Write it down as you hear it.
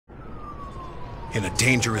In a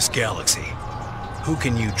dangerous galaxy, who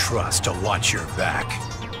can you trust to watch your back?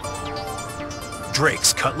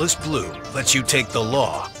 Drake's Cutlass Blue lets you take the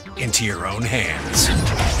law into your own hands.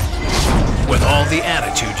 With all the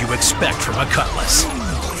attitude you expect from a Cutlass.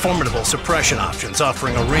 Formidable suppression options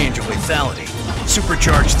offering a range of lethality,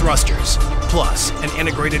 supercharged thrusters, plus an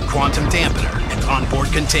integrated quantum dampener and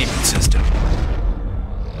onboard containment system.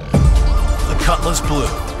 The Cutlass Blue.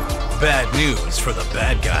 Bad news for the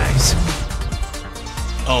bad guys.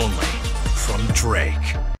 Only from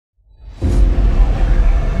Drake.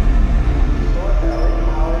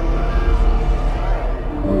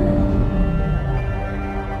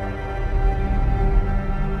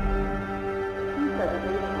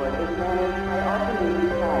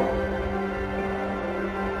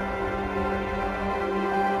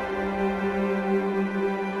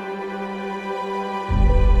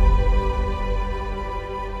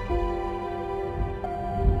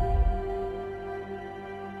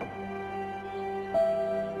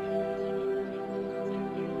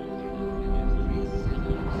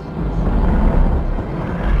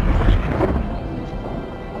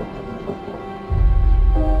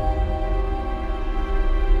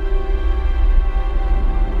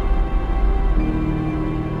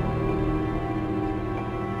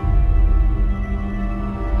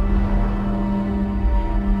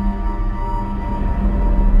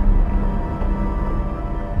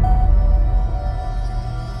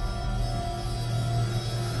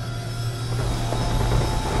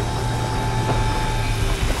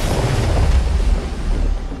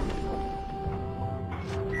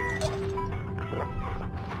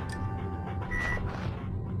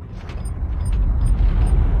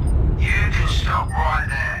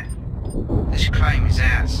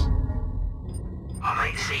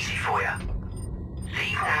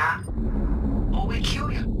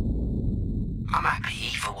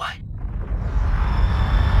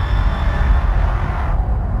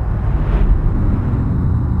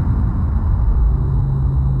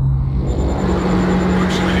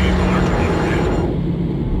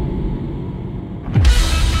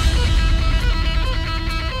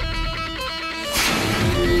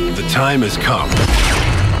 Time has come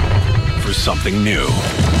for something new.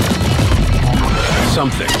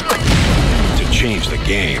 Something to change the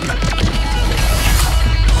game.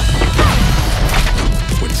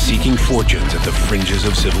 When seeking fortunes at the fringes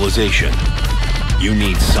of civilization, you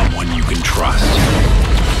need someone you can trust.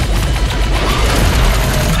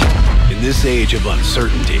 In this age of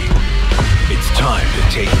uncertainty, it's time to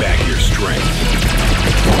take back your strength.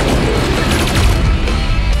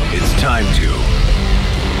 It's time to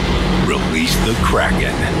release the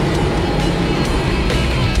Kraken.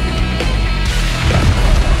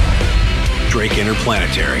 Drake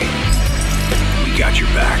Interplanetary. We got your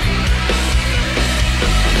back.